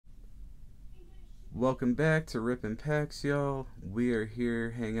Welcome back to Rippin' Packs, y'all. We are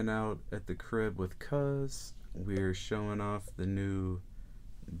here hanging out at the crib with Cuz. We're showing off the new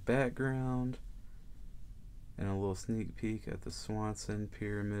background and a little sneak peek at the Swanson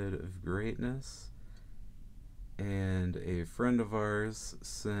Pyramid of Greatness. And a friend of ours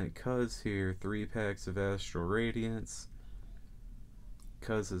sent Cuz here 3 packs of Astral Radiance.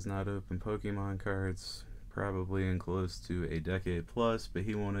 Cuz has not opened Pokemon cards probably in close to a decade plus, but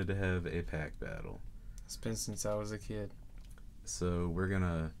he wanted to have a pack battle. It's been since I was a kid. So we're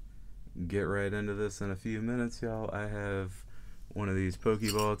gonna get right into this in a few minutes, y'all. I have one of these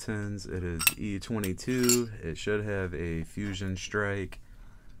Pokeball tins. It is E22. It should have a Fusion Strike,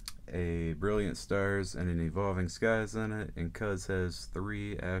 a Brilliant Stars, and an Evolving Skies in it, and Cuz has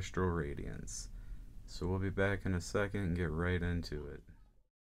 3 Astral Radiance. So we'll be back in a second and get right into it.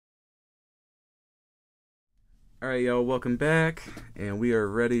 Alright, y'all, welcome back, and we are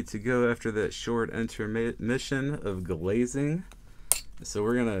ready to go after that short intermission of glazing. So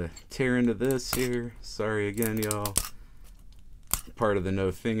we're gonna tear into this here. Sorry again, y'all. Part of the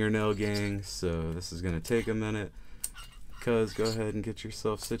no fingernail gang, so this is gonna take a minute. Cuz, go ahead and get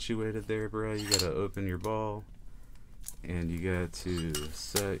yourself situated there, bro. You gotta open your ball, and you got to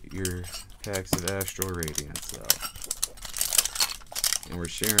set your packs of Astral Radiance out. And we're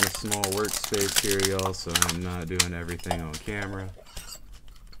sharing a small workspace here, y'all, so I'm not doing everything on camera.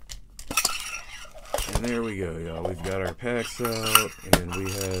 And there we go, y'all. We've got our packs out, and we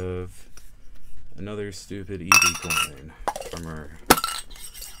have another stupid easy coin from our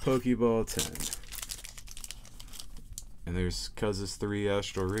Pokeball 10. And there's Cuz's 3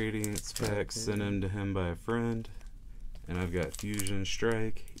 Astral Radiance packs sent in to him by a friend. And I've got Fusion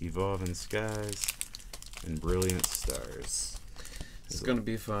Strike, Evolving Skies, and Brilliant Stars. It's gonna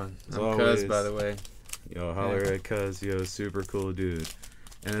be fun. I'm Cuz, by the way. Yo, holler at Cuz, yo, super cool dude.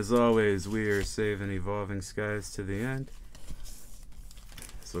 And as always, we are saving Evolving Skies to the end.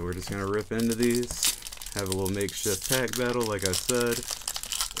 So we're just gonna rip into these, have a little makeshift pack battle. Like I said,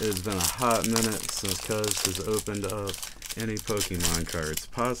 it has been a hot minute since Cuz has opened up any Pokemon cards,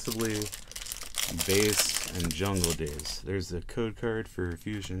 possibly base and jungle days. There's the code card for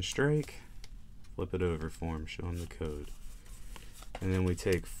Fusion Strike. Flip it over for him, show him the code. And then we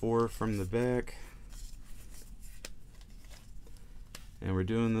take 4 from the back. And we're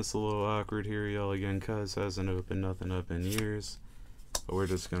doing this a little awkward here, y'all. Again, Cuz hasn't opened nothing up in years. But we're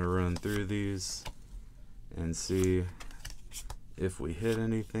just going to run through these and see if we hit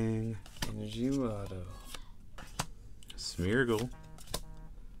anything. Energy Auto. Smeargle.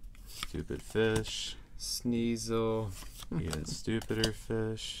 Stupid fish. Sneasel. Even stupider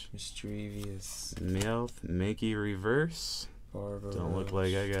fish. Mischievous. Meowth. Mankey Reverse. Barber Don't look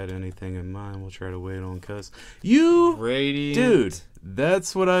Rush. like I got anything in mind. We'll try to wait on Cuz. You, Radiant. dude,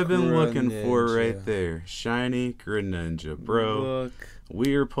 that's what I've been looking for Greninja. right there. Shiny Greninja, bro. Look.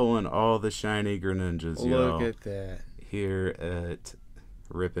 We are pulling all the shiny Greninjas, y'all. Look at that. Here at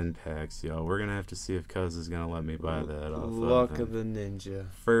Rippin' Packs, y'all. We're gonna have to see if Cuz is gonna let me buy that off Luck of of him. the Ninja.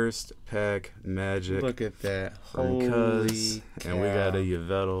 First pack magic. Look at that. From Holy Cuz, cow. and we got a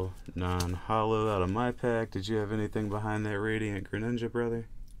Yveltal non-hollow out of my pack. Did you have anything behind that Radiant Greninja, brother?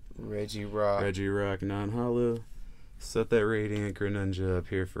 Regirock. Regirock non-hollow. Set that Radiant Greninja up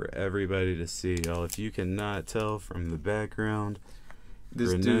here for everybody to see, y'all. If you cannot tell from the background,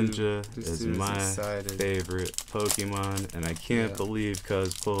 Greninja is my favorite Pokemon, and I can't believe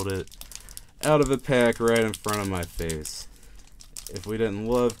Cuz pulled it out of a pack right in front of my face. If we didn't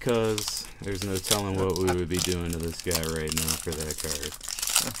love Cuz, there's no telling what we would be doing to this guy right now for that card.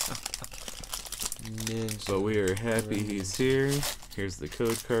 Ninja. But we are happy he's here. Here's the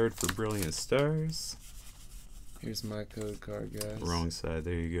code card for Brilliant Stars. Here's my code card, guys. Wrong side,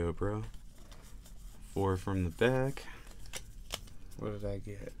 there you go, bro. 4 from the back. What did I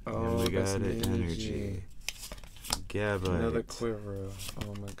get? And Oh, we got that's it, an energy. Gabite. Another Quivero.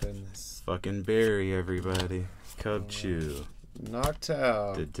 Oh my goodness. Fucking berry, everybody. Cubchoo.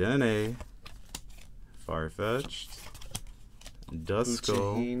 Noctowl. Dedenne. Farfetch'd.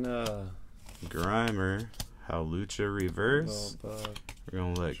 Duskull. Uchahina. Grimer. Howlucha Reverse. Bug. We're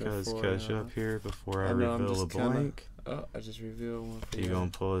gonna let Cuz catch Trefoil. up here before I I know, I'm reveal a just kinda- blank. Oh, I just revealed one for You you.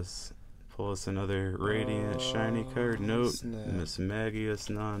 gonna pull us another Radiant shiny card? Oh, Nope. snap. Miss Magius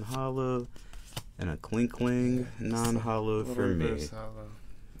non-hollow. And a Klinkling non-hollow Little for me. reverse hollow.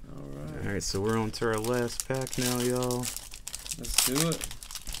 Alright. Alright, so we're on to our last pack now, y'all. Let's do it.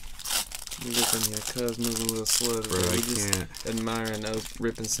 You look in here, Cuz moving a little slow. Bro, I We just can't. admiring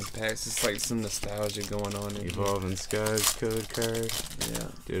ripping some packs. It's like some nostalgia going on in here. Evolving Skies code card. Yeah.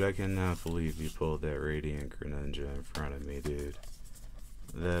 Dude, I cannot believe you pulled that Radiant Greninja in front of me, dude.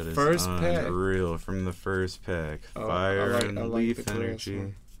 That is First pack. unreal from the first pack. Oh, Fire I and like leaf the grass energy.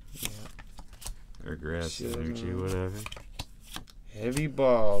 one. Yeah. Or grass Shit, energy, whatever. Heavy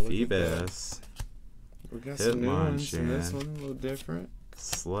ball. Look at that. Feebas. We got some new ones, and this Hitmonchan. one a little different.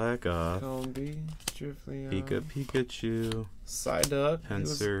 Slack off. Combi, Drifleon, Pikachu. Psyduck, he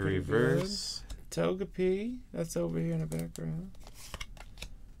was Pinsir pretty Reverse. good. Togepi, that's over here in the background.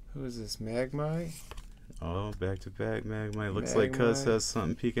 Who is this? Magmite? Oh, back to back Magmite. Looks like Cuz has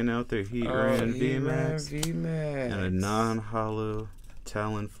something peeking out there. Heatran VMAX. VMAX. And a non-hollow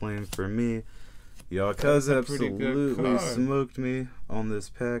Talonflame for me. Y'all, That's Cuz a pretty good absolutely card. smoked me on this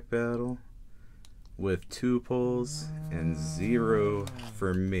pack battle with 2 pulls and 0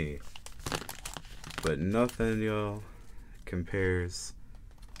 for me. But nothing, y'all, compares.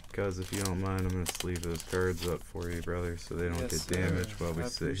 Cuz, if you don't mind, I'm going to sleeve those cards up for you, brother, so they don't Yes, get damaged sir. while we I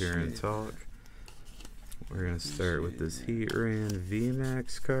sit here and appreciate talk. We're going to start with this Appreciate Heatran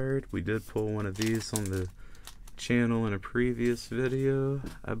VMAX card. We did pull one of these on the channel in a previous video,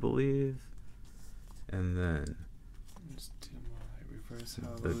 I believe. And then Let's do my reverse the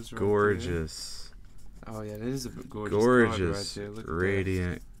hollows right gorgeous, there. Oh yeah, that is a gorgeous card right gorgeous there. Look at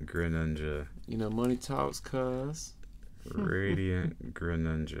Radiant Greninja. that. You know, money talks, cuz. Radiant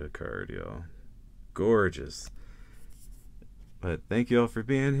Greninja card, y'all. Gorgeous. But thank you all for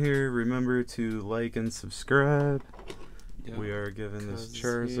being here. Remember to like and subscribe. Yeah, We are giving this Cuz is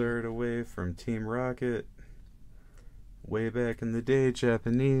here. Charizard away from Team Rocket. Way back in the day,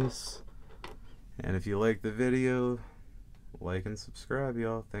 Japanese. And if you like the video, like and subscribe,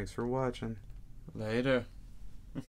 y'all. Thanks for watching. Later.